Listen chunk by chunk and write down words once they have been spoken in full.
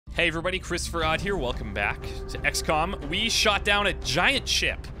Hey everybody, ChristopherOdd here. Welcome back to XCOM. We shot down a giant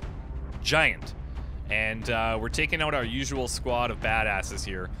ship. Giant. And we're taking out our usual squad of badasses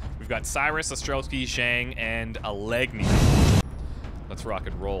here. We've got Cyrus, Ostrowski, Zhang, and Allegny. Let's rock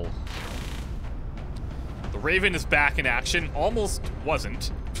and roll. The Raven is back in action. Almost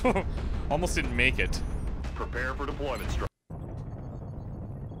wasn't. Almost didn't make it. Prepare for deployment.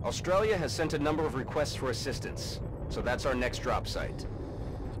 Australia has sent a number of requests for assistance, so that's our next drop site.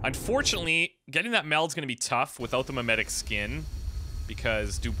 Unfortunately, getting that meld's going to be tough without the mimetic skin,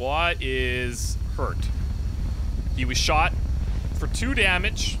 because Dubois is hurt. He was shot for 2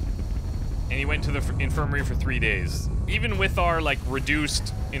 damage, and he went to the infirmary for 3 days. Even with our, like,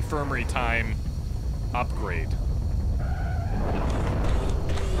 reduced infirmary time upgrade.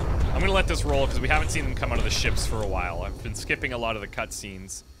 I'm going to let this roll, because we haven't seen them come out of the ships for a while. I've been skipping a lot of the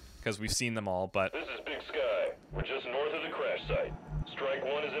cutscenes, because we've seen them all, but... This is Big Sky. We're just north of the crash site. Strike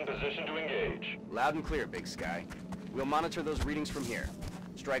 1 is in position to engage. Loud and clear, Big Sky. We'll monitor those readings from here.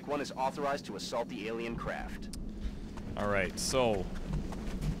 Strike 1 is authorized to assault the alien craft. Alright, so...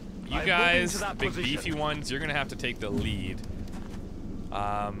 You guys, the big beefy ones, you're gonna have to take the lead.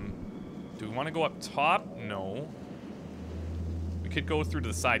 Do we want to go up top? No. We could go through to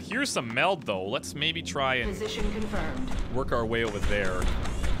the side. Here's some meld, though. Let's maybe try and Position confirmed. work our way over there.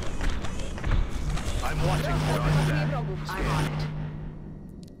 I'm watching for us. I'm on it.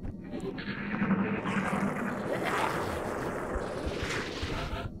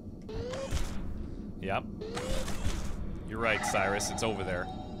 Yep. You're right, Cyrus. It's over there.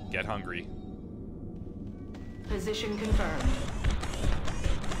 Get hungry. Position confirmed.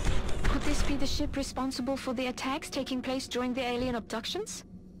 Could this be the ship responsible for the attacks taking place during the alien abductions?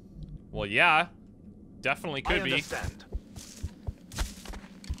 Well, yeah. Definitely could be. Understand.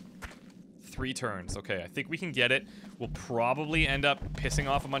 3 turns. Okay, I think we can get it. We'll probably end up pissing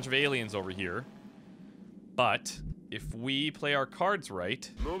off a bunch of aliens over here. But if we play our cards right,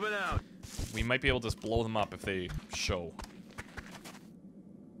 Moving out. we might be able to just blow them up if they show.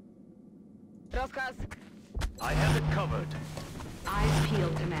 I have it covered. Eyes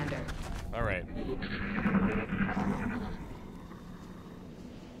peeled, Commander. All right.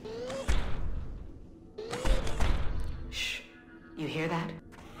 Shh. You hear that?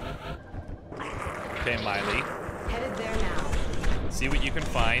 Okay, Miley. Headed there now. See what you can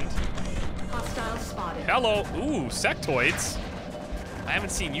find. Hostile spotted. Hello. Ooh, sectoids. I haven't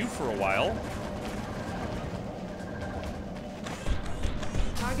seen you for a while.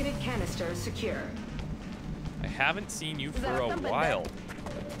 Targeted canister secure. I haven't seen you for a while.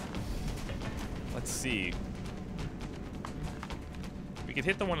 Let's see. If we could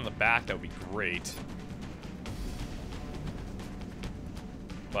hit the one in the back, that would be great.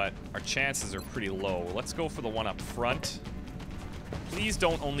 But our chances are pretty low. Let's go for the one up front. Please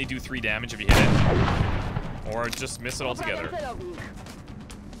don't only do 3 damage if you hit it. Or just miss it altogether.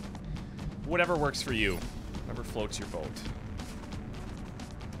 Whatever works for you. Whatever floats your boat.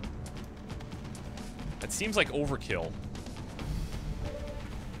 That seems like overkill.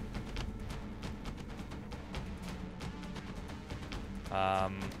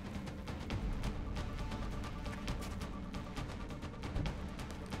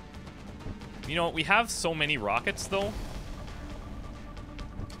 You know, we have so many rockets, though,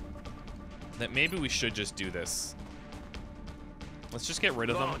 that maybe we should just do this. Let's just get rid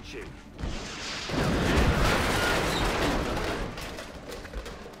of them. Launching.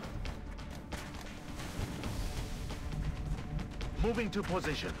 Moving to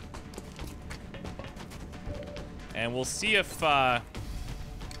position. And we'll see if, well,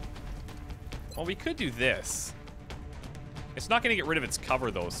 we could do this. It's not going to get rid of its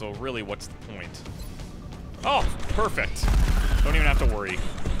cover, though, so really, what's the point? Oh, perfect. Don't even have to worry.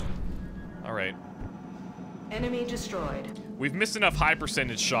 All right. Enemy destroyed. We've missed enough high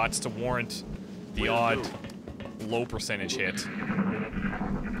percentage shots to warrant the odd low percentage hit.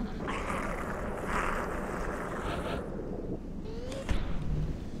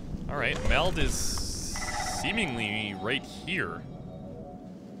 All right, meld is seemingly right here.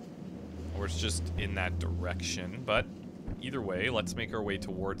 Or it's just in that direction, but either way, let's make our way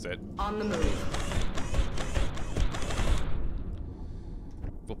towards it. On the move.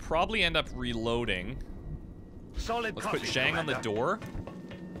 We'll probably end up reloading. Solid Let's put copy, Zhang on the Commander. door.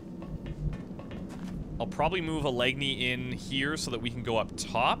 I'll probably move Allegny in here so that we can go up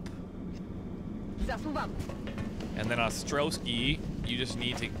top. And then Ostrowski, you just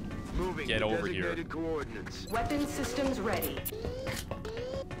need to Moving get to over here. designated coordinates. Weapon systems ready.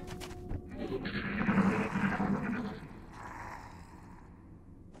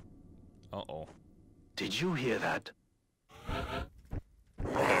 Uh-oh. Did you hear that?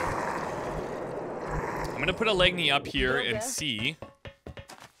 Okay. gonna put a Legni up here and see.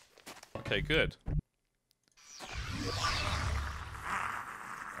 Okay, good.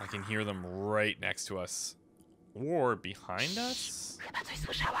 I can hear them right next to us. Or behind us?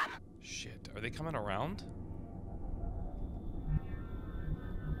 Shit, are they coming around?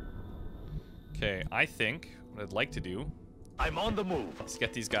 Okay, I think what I'd like to do... I'm on the move. Let's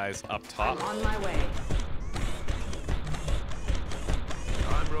get these guys up top. I'm on my way.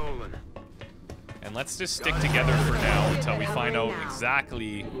 I'm rolling. And let's just stick together for now until we find out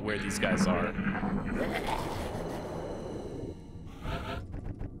exactly where these guys are.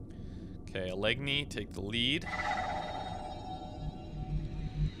 Okay, Alegni, take the lead.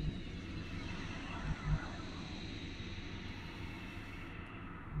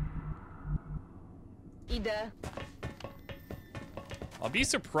 I'll be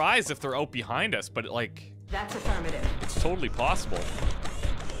surprised if they're out behind us, but like... That's affirmative. It's totally possible.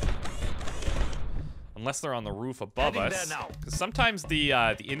 Unless they're on the roof above us. Because sometimes the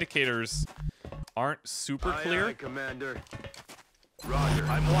indicators aren't super clear. Aye, aye, Commander. Roger,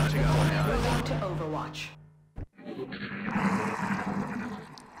 I'm watching out. Moving to Overwatch.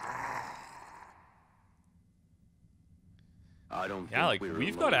 I don't Yeah, like,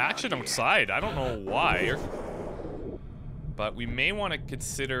 we've got action outside. I don't know why. But we may want to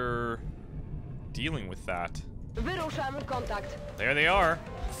consider dealing with that. There they are.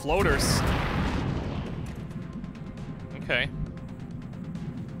 Floaters. Okay.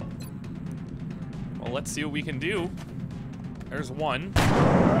 Well, let's see what we can do. There's one.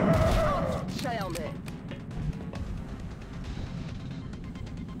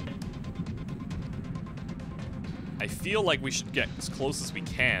 I feel like we should get as close as we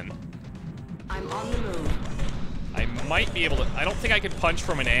can. I'm on the move. I might be able to... I don't think I can punch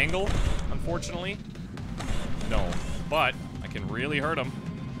from an angle, unfortunately. No, but I can really hurt him.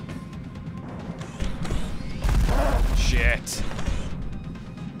 Shit.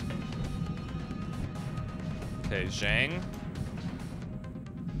 Okay, Zhang.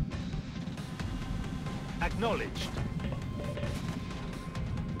 Acknowledged.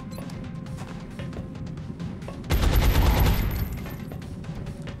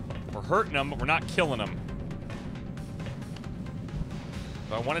 We're hurting him, but we're not killing him.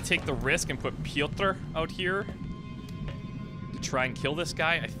 Do I want to take the risk and put Piotr out here to try and kill this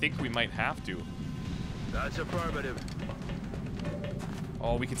guy? I think we might have to. That's affirmative.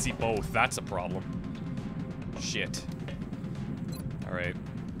 Oh, we can see both. That's a problem. Shit. Alright.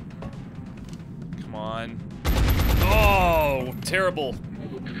 Come on. Oh, terrible.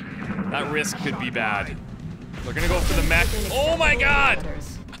 That risk could be bad. They're gonna go for the mech. Oh my god!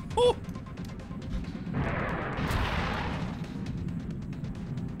 Oh.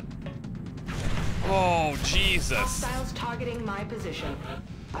 Oh, Jesus. Hostiles targeting my position.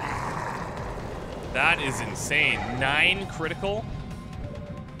 That is insane. 9 critical.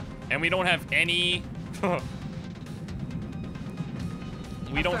 And we don't have any...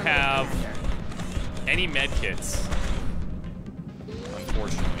 we don't have any med kits.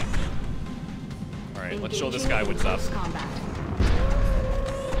 Unfortunately. Alright, let's show this guy what's up.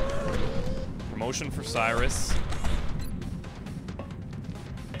 Promotion for Cyrus.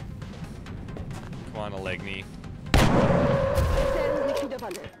 Come on, Alegni.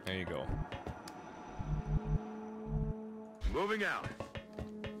 There you go. Moving out.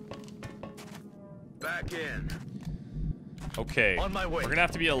 Back in. Okay. On my way. We're gonna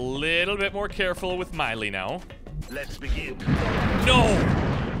have to be a little bit more careful with Miley now. Let's begin. No!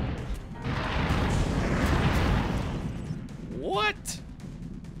 What?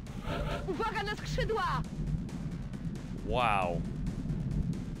 Wow.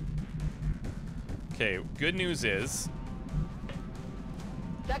 Okay, good news is...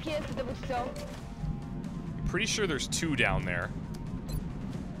 I'm pretty sure there's 2 down there.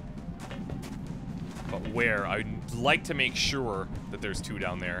 But where? I'd like to make sure that there's 2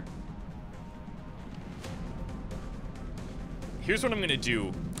 down there. Here's what I'm gonna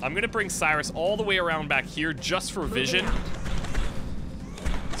do. I'm gonna bring Cyrus all the way around back here just for vision,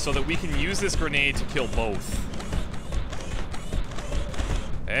 so that we can use this grenade to kill both.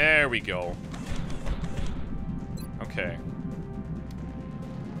 There we go. Okay.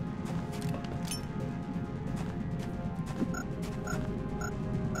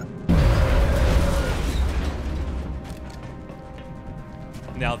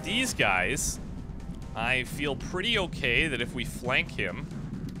 Now these guys, I feel pretty okay that if we flank him,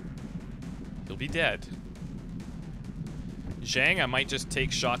 he'll be dead. Zhang, I might just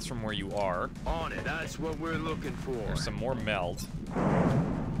take shots from where you are. On it, that's what we're looking for. There's some more meld.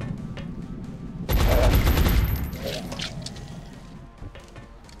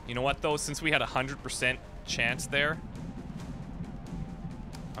 You know what though? Since we had 100% chance there,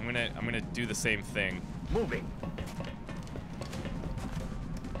 I'm gonna do the same thing. Moving.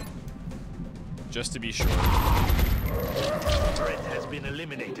 Just to be sure. Threat has been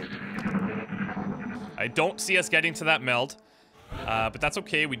eliminated. I don't see us getting to that meld, but that's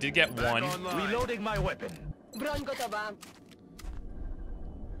okay. We did get one. Reloading my weapon. Broń gotowa.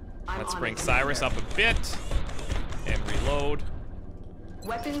 Let's bring Cyrus up a bit and reload.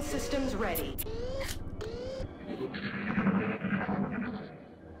 Weapon systems ready.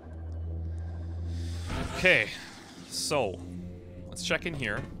 Okay, so let's check in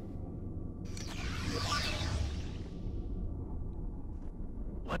here.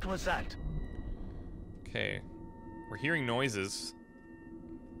 What was that? Okay, we're hearing noises.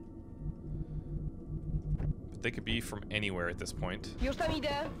 But they could be from anywhere at this point. Już tam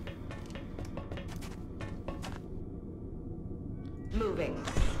idę. Moving.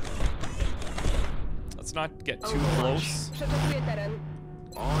 Let's not get too Overwatch. close. Przeszukuję teren.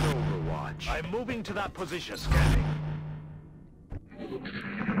 On Overwatch. I'm moving to that position. Scanning.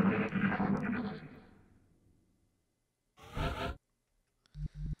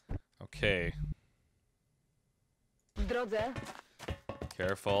 Okay, W drodze.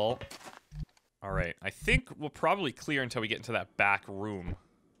 careful. All right, I think we'll probably clear until we get into that back room.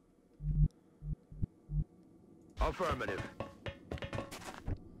 Affirmative.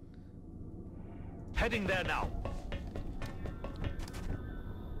 Heading there now.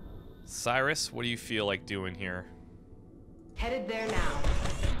 Cyrus, what do you feel like doing here? Headed there now.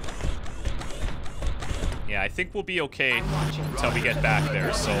 Yeah, I think we'll be okay I'm watching. until we get back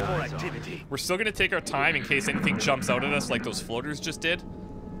there, so More activity. we're still gonna take our time in case anything jumps out at us like those floaters just did.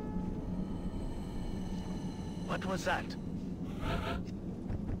 What was that?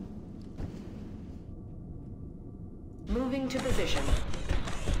 Moving to position.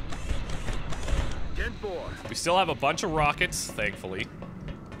 10-4. We still have a bunch of rockets, thankfully.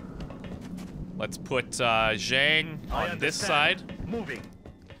 Let's put Zhang I on this understand. side. Moving.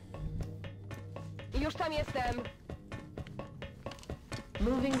 Już tam jestem.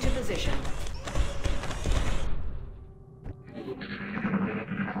 Moving to position.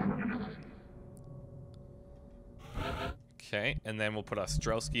 Okay, and then we'll put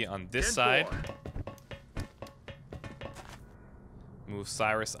Ostrowski on this 10-4. side. Move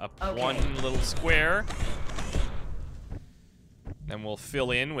Cyrus up Okay. one little square. Then we'll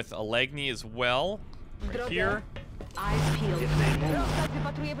fill in with Allegny as well. Right Drodze. here. Eyes peeled. If they move, Rozkaz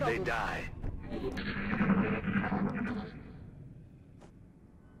wypatruję they wrogów. die.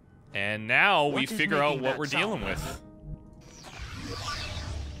 And now we What is figure out making what that we're dealing sound? with.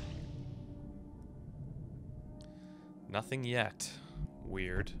 Nothing yet.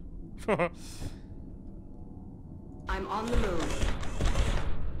 Weird. I'm on the move.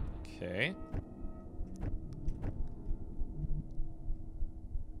 Okay.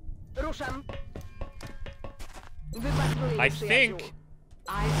 Ruszam. Wypatruję I przyjaciół. think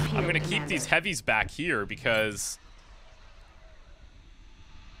Eyes peeled, I'm gonna keep Commander. these heavies back here because,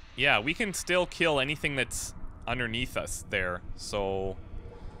 yeah, we can still kill anything that's underneath us there. So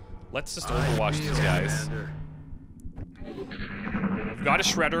let's just overwatch these guys. Commander. We've got a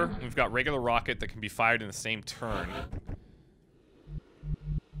shredder. We've got regular rocket that can be fired in the same turn.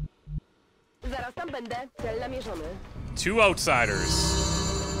 Zaraz tam będę. Cel namierzony. Two outsiders.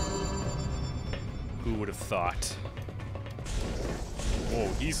 Who would have thought? Whoa,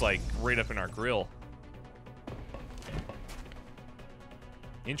 he's like right up in our grill.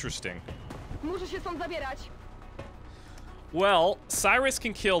 Interesting. Muszę się stąd zabierać. Well, Cyrus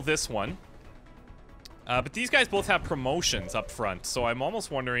can kill this one. But these guys both have promotions up front, so I'm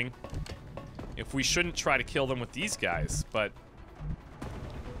almost wondering if we shouldn't try to kill them with these guys, but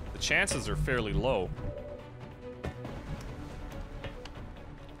the chances are fairly low.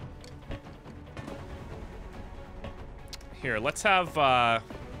 Here, let's have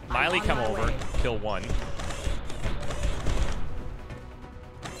Miley on come my over, way. kill one.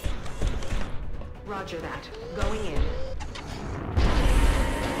 Roger that. Going in.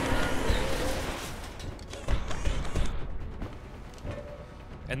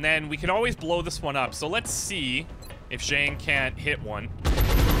 And then we can always blow this one up. So let's see if Zhang can't hit one.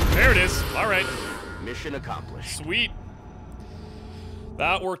 There it is. All right. Mission accomplished. Sweet.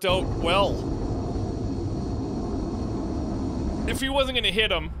 That worked out well. If he wasn't going to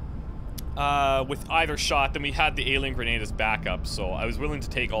hit him with either shot, then we had the alien grenade as backup. So I was willing to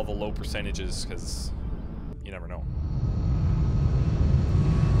take all the low percentages because you never know.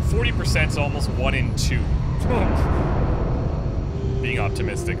 40% is almost 1 in 2. Being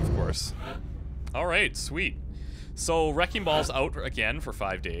optimistic, of course. All right, sweet. So Wrecking Ball's out again for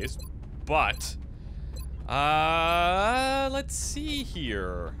 5 days, but let's see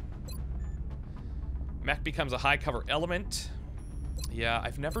here. Mech becomes a high cover element. Yeah,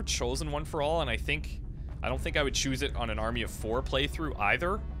 I've never chosen one for all, and I don't think I would choose it on an Army of 4 playthrough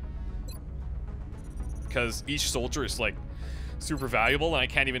either, because each soldier is like super valuable, and I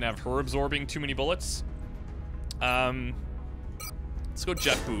can't even have her absorbing too many bullets. Let's go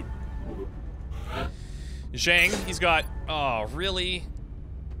Jet Boot. Zhang, he's got... Oh, really?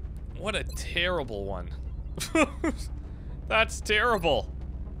 What a terrible one. That's terrible.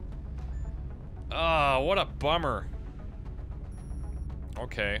 Oh, what a bummer.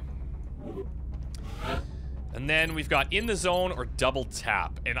 Okay. And then we've got In the Zone or Double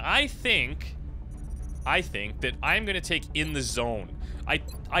Tap. And I think that I'm going to take In the Zone. I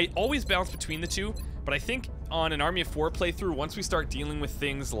always bounce between the two, but I think on an Army of 4 playthrough, once we start dealing with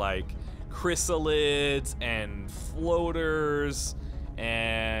things like chrysalids and floaters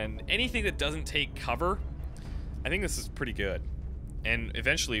and anything that doesn't take cover, I think this is pretty good. And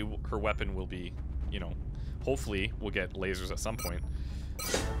eventually her weapon will be, you know, hopefully we'll get lasers at some point.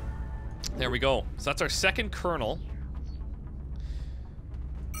 There we go. So that's our second kernel.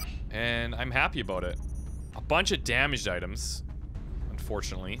 And I'm happy about it. A bunch of damaged items,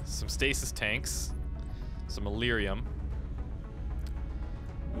 unfortunately. Some stasis tanks. Some Illyrium.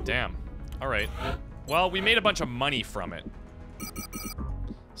 Damn. Alright. Well, we made a bunch of money from it.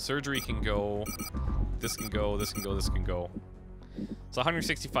 Surgery can go. This can go, this can go, this can go. It's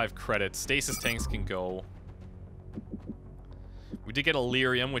 165 credits. Stasis tanks can go. We did get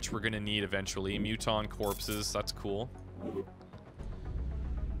Illyrium, which we're going to need eventually. Muton corpses, that's cool.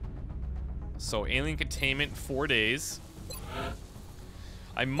 So, alien containment, 4 days.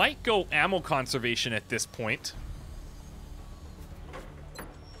 I might go ammo conservation at this point.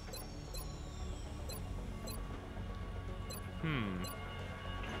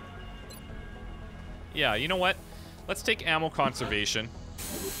 Yeah, you know what? Let's take ammo conservation.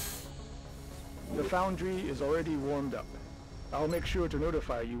 The foundry is already warmed up. I'll make sure to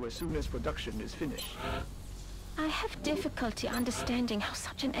notify you as soon as production is finished. I have difficulty understanding how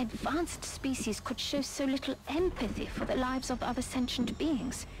such an advanced species could show so little empathy for the lives of other sentient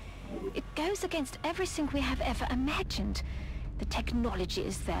beings. It goes against everything we have ever imagined. The technology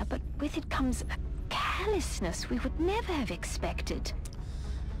is there, but with it comes a callousness we would never have expected.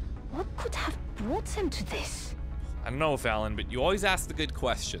 What could have brought them to this? I don't know, Fallon, but you always ask the good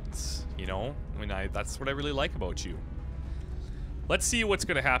questions, you know? I mean, that's what I really like about you. Let's see what's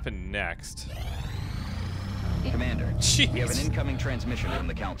gonna happen next. Commander, Jeez. we have an incoming transmission from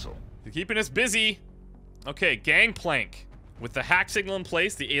the Council. You're keeping us busy. Okay, gangplank. With the hack signal in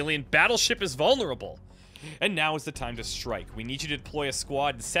place, the alien battleship is vulnerable. And now is the time to strike. We need you to deploy a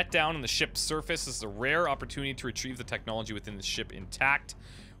squad and set down on the ship's surface. This is a rare opportunity to retrieve the technology within the ship intact.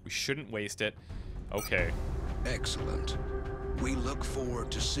 We shouldn't waste it. Okay. Excellent. We look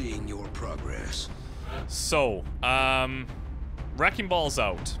forward to seeing your progress. So, Wrecking Ball's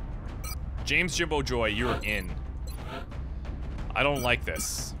out. James Jimbo Joy, you're in. I don't like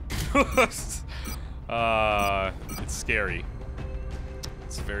this. It's scary.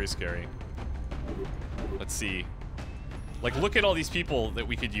 It's very scary. Let's see. Like, look at all these people that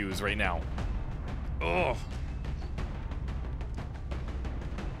we could use right now. Ugh.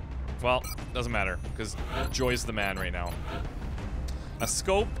 Well, doesn't matter, because Joy's the man right now. A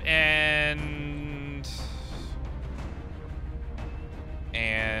scope and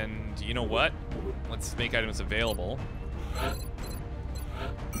you know what? Let's make items available.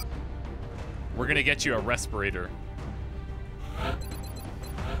 We're gonna get you a respirator.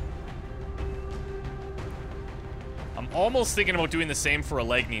 I'm almost thinking about doing the same for a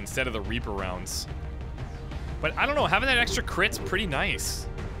Legni instead of the Reaper rounds. But I don't know, having that extra crit's pretty nice.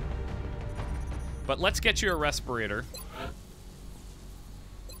 But let's get you a respirator.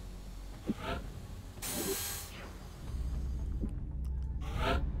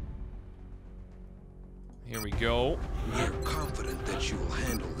 Here we go. We're confident that you will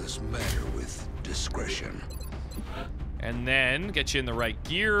handle this matter with discretion. And then get you in the right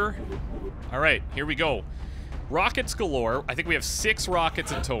gear. All right, here we go. Rockets galore. I think we have 6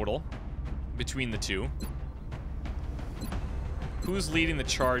 rockets in total between the two. Who's leading the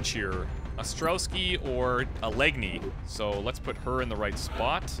charge here? Ostrowski or Legni? So let's put her in the right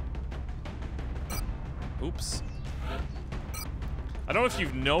spot. Oops. I don't know if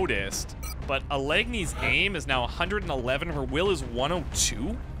you've noticed, but Legni's aim is now 111. Her will is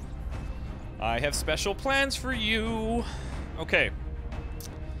 102. I have special plans for you. Okay.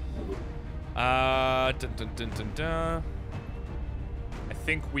 I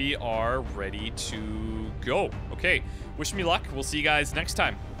think we are ready to go. Okay, wish me luck. We'll see you guys next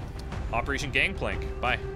time. Operation Gangplank. Bye.